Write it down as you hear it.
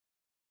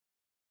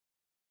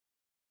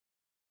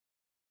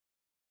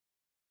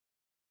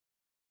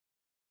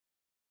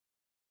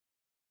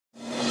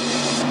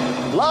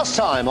Last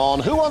time on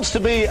Who Wants to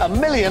Be a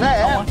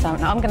Millionaire? Oh, I don't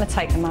know. I'm going to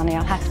take the money.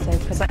 I have to,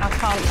 because I can't. It's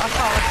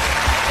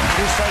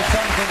so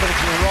tempting, but if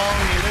you're wrong,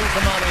 you lose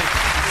the money.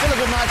 Still a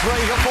good night's work.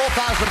 You've got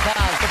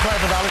 £4,000 to play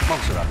for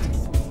Montserrat.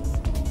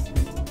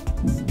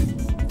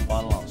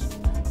 Final answer.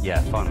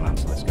 Yeah, final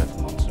answer. Let's go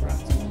for Montserrat.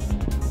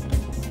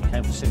 You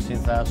came for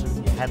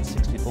 16,000. You had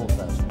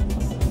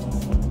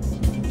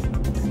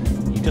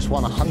 64,000. You just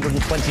won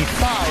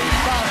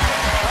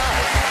 125,000.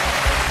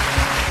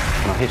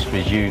 My history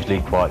is usually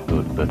quite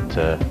good, but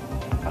I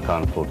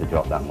can't afford to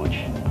drop that much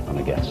on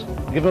a guess.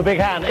 Give him a big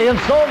hand. Ian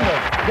Saunders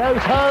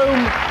goes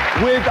home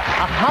with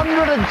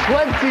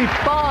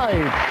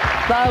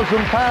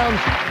 £125,000.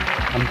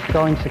 I'm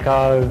going to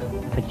go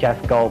for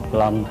Jeff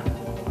Goldblum.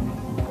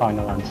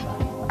 Final answer.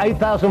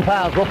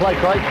 £8,000. Well played,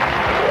 Craig.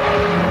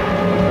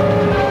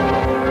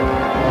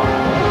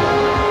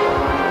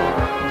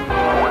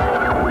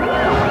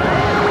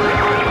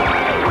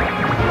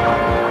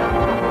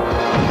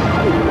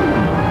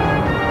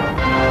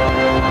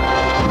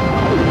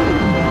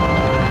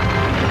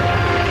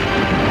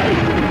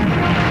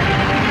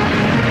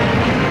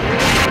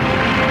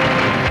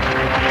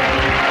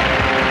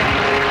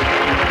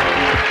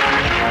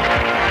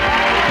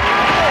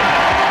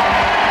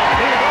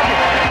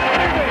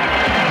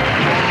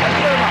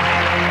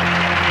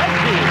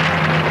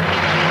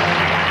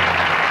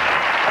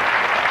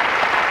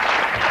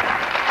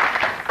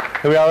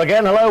 Here we are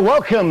again. Hello,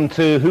 welcome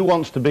to Who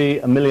Wants to Be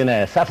a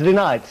Millionaire? Saturday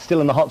night,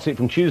 still in the hot seat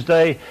from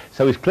Tuesday,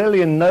 so he's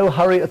clearly in no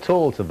hurry at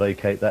all to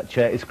vacate that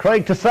chair. It's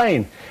Craig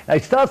Tasane. Now,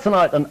 he starts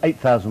tonight on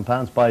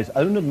 £8,000 by his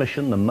own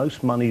admission, the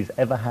most money he's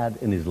ever had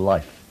in his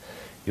life.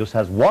 He also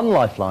has one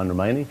lifeline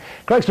remaining.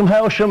 Craig's from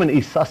Hailsham in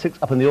East Sussex,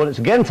 up in the audience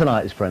again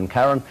tonight, his friend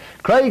Karen.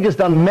 Craig has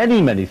done many,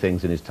 many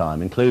things in his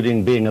time,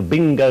 including being a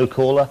bingo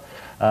caller,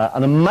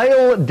 and a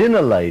male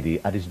dinner lady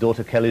at his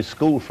daughter Kelly's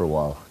school for a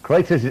while.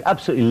 Craig says he's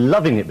absolutely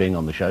loving it being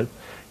on the show.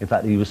 In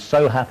fact, he was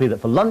so happy that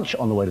for lunch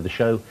on the way to the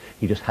show,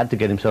 he just had to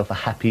get himself a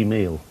happy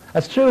meal.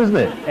 That's true, isn't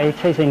it?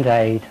 It is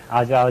indeed.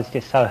 I was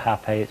just so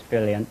happy. It's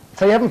brilliant.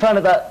 So you haven't found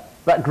it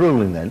that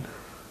gruelling then?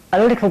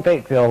 A little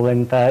bit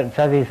gruelling, but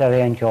very,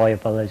 very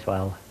enjoyable as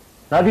well.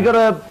 Now, have you got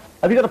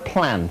a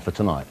plan for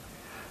tonight?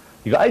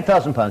 You've got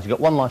 £8,000. You've got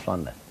one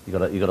lifeline left. You've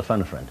got to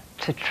phone a friend.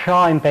 To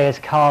try and be as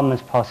calm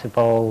as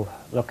possible,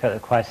 look at the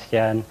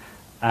question,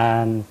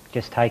 and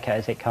just take it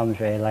as it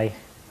comes, really,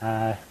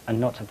 and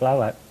not to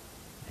blow it.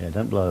 Yeah,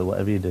 don't blow it,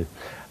 whatever you do.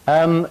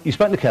 You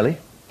spoke to Kelly?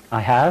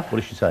 I have. What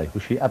did she say?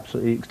 Was she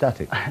absolutely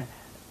ecstatic?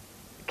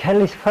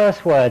 Kelly's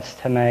first words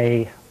to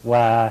me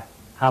were,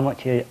 how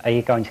much are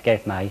you going to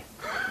give me?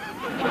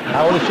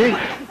 How old is she?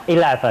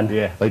 11.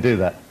 Yeah, they do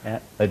that. Yeah.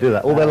 They do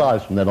that. All their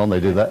lives from then on, they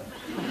do that.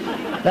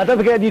 Now, don't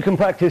forget, you can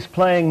practice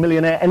playing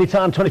Millionaire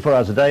anytime, 24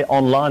 hours a day,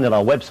 online at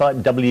our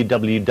website,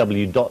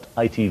 www.itv.co.uk.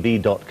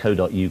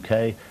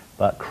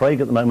 But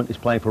Craig at the moment is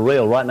playing for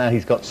real. Right now,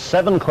 he's got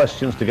 7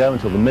 questions to go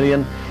until the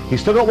million.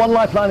 He's still got one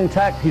lifeline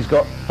intact. He's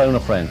got phone a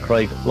friend.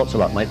 Craig, lots of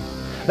luck, mate.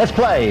 Let's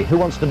play Who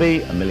Wants to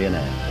Be a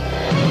Millionaire?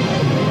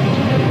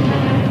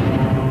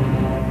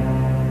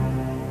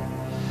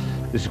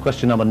 This is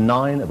question number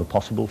 9 of a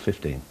possible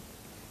 15.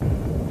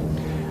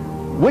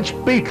 Which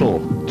Beatle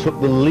took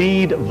the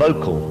lead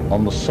vocal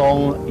on the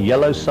song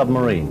Yellow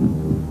Submarine?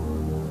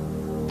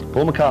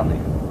 Paul McCartney,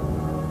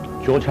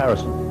 George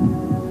Harrison,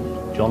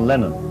 John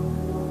Lennon,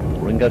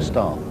 Ringo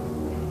Starr.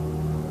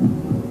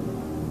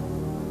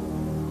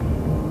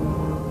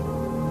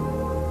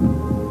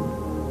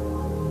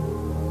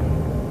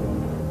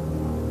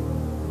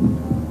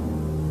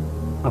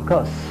 I've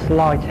got a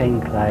slight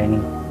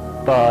inkling,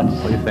 but...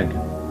 What do you think?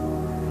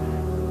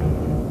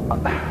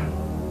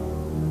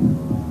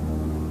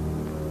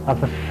 I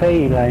have a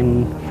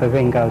feeling for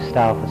Ringo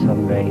Starr for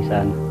some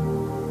reason.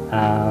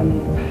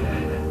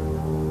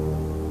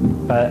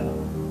 But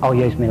I'll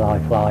use my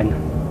lifeline.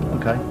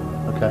 Okay,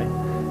 okay.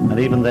 And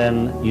even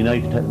then, you know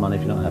you can take the money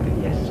if you're not happy.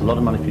 Yes. It's a lot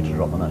of money for you to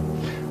drop, I know.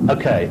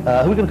 Okay, who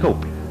are we going to call?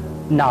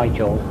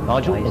 Nigel.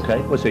 Nigel? Please. Okay,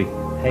 where's he?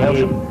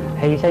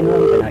 He's in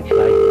London,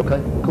 actually.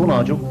 Okay, call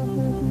Nigel.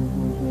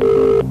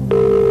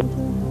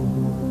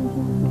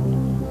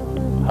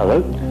 Hello?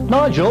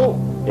 Nigel?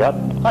 Yep.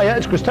 Hiya,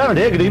 it's Chris Tarrant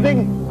here, good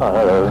evening. Oh,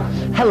 hello.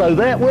 Hello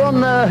there, we're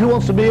on Who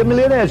Wants to Be a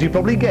Millionaire, as you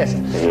probably guessed.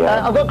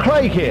 Yeah. I've got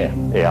Craig here.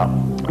 Yeah.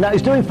 Now,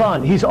 he's doing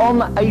fine. He's on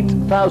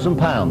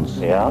 £8,000.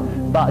 Yeah.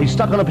 But he's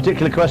stuck on a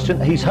particular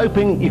question. He's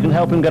hoping you can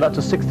help him get up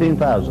to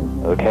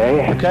 16,000.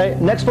 Okay. Okay,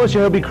 next voice you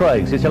hear will be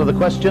Craig's. He'll tell her the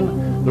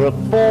question. There are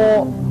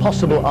 4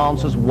 possible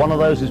answers. One of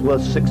those is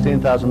worth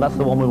 16,000. That's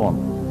the one we want.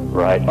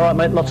 Right. All right,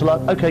 mate, lots of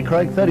luck. Okay,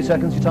 Craig, 30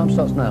 seconds. Your time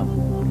starts now.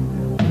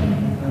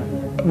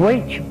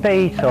 Which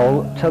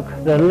Beatle took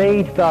the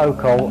lead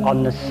vocal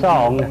on the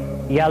song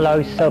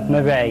Yellow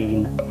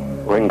Submarine?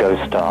 Ringo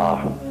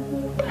Starr.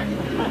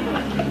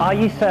 Are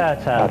you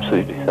certain?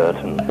 Absolutely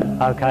certain.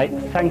 Okay,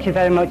 thank you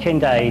very much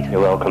indeed. You're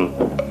welcome.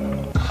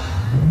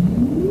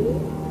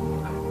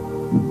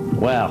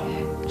 Well,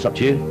 it's up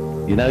to you.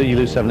 You know you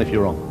lose 7 if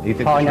you're wrong. You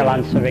think Final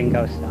answer,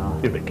 Ringo Starr.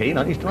 You're a bit keen,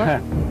 aren't you,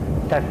 tonight?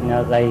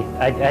 definitely.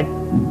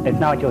 If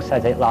Nigel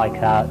says it like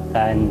that,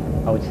 then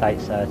I would say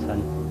it's certain.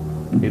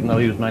 Even though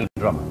he was mainly a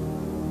drummer?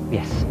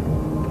 Yes.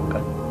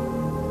 Okay.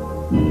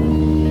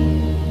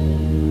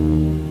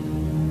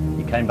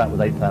 He came back with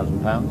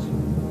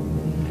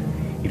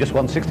 £8,000. He just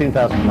won £16,000.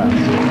 Great!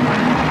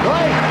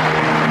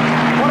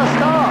 What a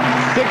start!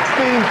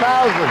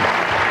 16,000.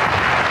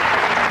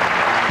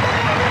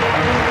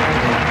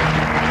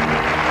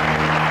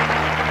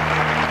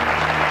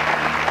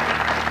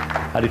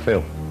 How do you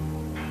feel?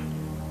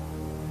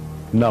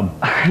 Numb.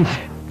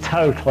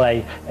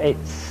 Totally.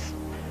 It's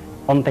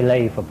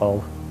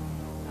unbelievable.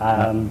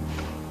 I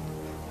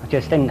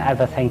just didn't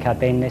ever think I'd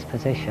be in this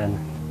position.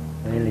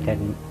 I really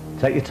didn't.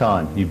 Take your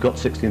time. You've got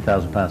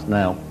 £16,000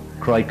 now.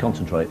 Craig,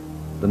 concentrate.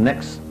 The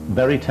next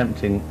very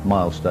tempting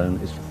milestone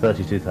is for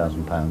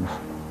 £32,000.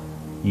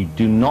 You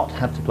do not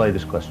have to play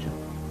this question.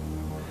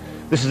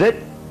 This is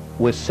it.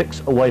 We're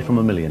 6 away from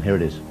 $1 million. Here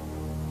it is.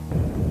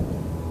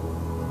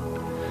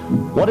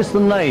 What is the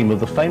name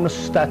of the famous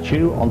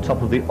statue on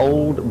top of the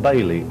Old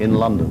Bailey in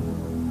London?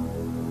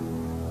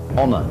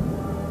 Honour,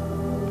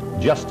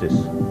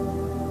 Justice,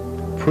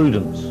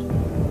 Prudence,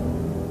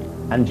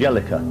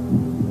 Angelica.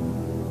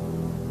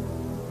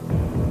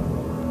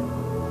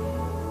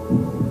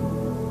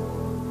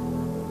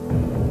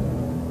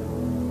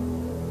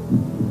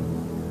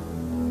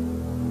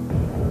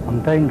 I'm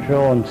being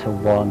drawn to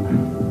one.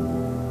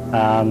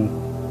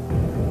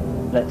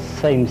 That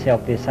seems the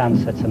obvious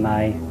answer to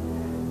me.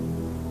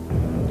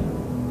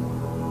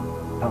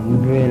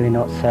 I'm really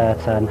not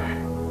certain.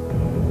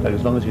 Take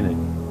as long as you need.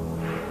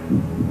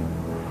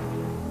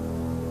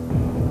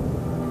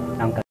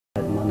 I'm going to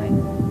get the money.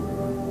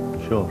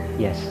 Sure.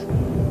 Yes.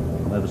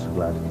 I'm ever so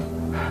glad.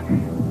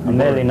 I'm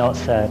really not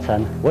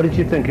certain. What did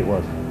you think it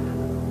was?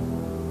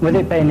 With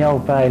it being the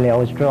Old Bailey, I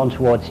was drawn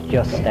towards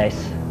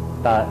Justice,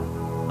 but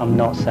I'm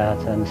not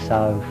certain,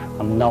 so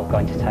I'm not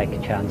going to take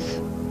a chance.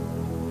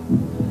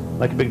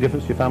 Make a big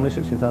difference to your family,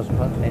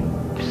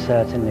 £16,000? It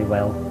certainly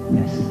will,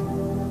 yes.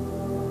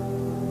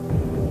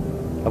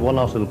 Have one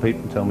last little peep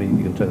and tell me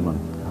you can take the money.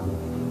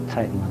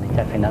 Take the money,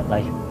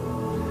 definitely.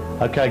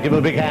 Okay, give him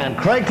a big hand.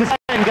 Craig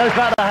Tasane goes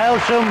back to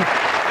Hailsham.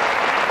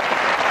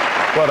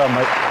 Well done,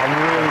 mate. I'm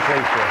really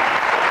pleased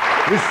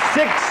with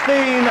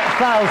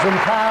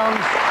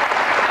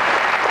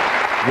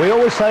 £16,000. We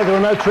always say there are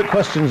no trick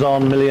questions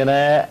on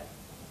Millionaire,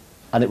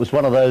 and it was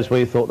one of those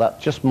where you thought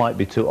that just might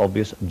be too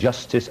obvious.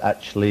 Justice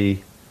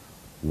actually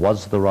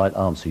was the right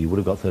answer. You would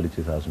have got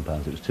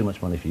 £32,000. It was too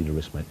much money for you to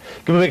risk, mate.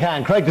 Give him a big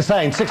hand. Craig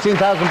Tasane,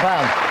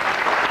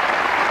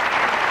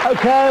 £16,000.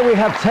 Okay, we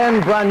have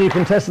 10 brand new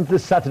contestants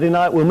this Saturday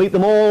night. We'll meet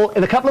them all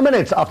in a couple of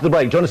minutes after the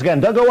break. Join us again.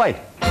 Don't go away.